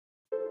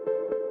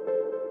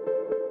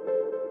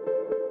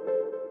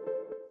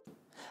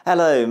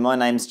Hello, my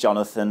name's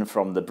Jonathan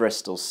from the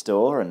Bristol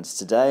store, and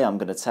today I'm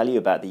going to tell you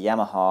about the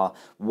Yamaha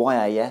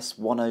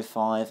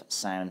YAS105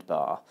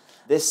 soundbar.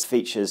 This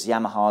features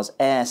Yamaha's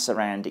Air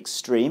Surround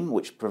Extreme,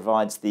 which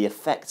provides the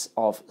effect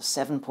of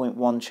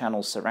 7.1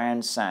 channel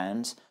surround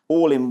sound,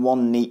 all in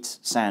one neat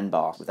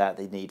soundbar without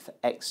the need for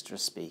extra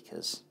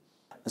speakers.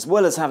 As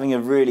well as having a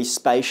really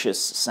spacious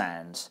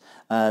sound,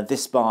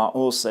 this bar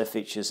also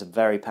features a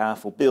very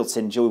powerful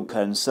built-in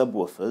dual-cone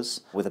subwoofers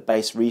with a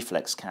bass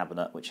reflex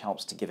cabinet which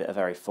helps to give it a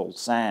very full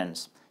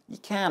sound. You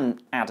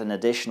can add an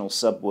additional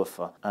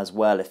subwoofer as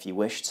well if you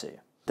wish to.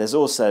 There's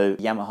also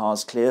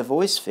Yamaha's clear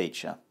voice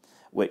feature,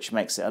 which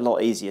makes it a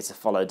lot easier to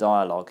follow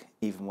dialogue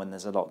even when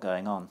there's a lot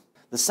going on.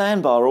 The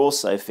soundbar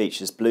also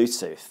features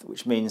Bluetooth,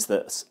 which means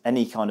that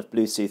any kind of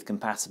Bluetooth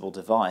compatible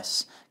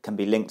device can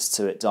be linked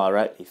to it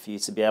directly for you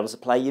to be able to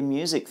play your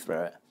music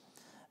through it.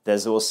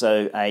 There's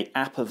also an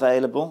app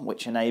available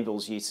which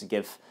enables you to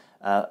give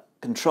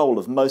control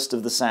of most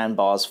of the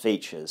soundbar's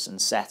features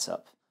and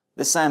setup.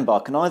 This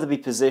soundbar can either be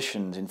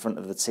positioned in front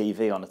of the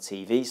TV on a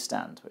TV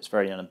stand, where it's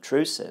very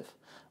unobtrusive,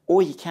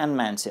 or you can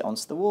mount it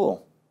onto the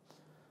wall.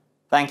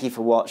 Thank you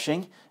for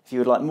watching. If you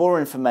would like more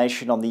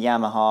information on the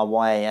Yamaha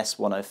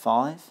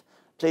YAS105,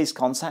 please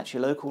contact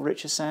your local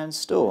Richer Sounds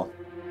store.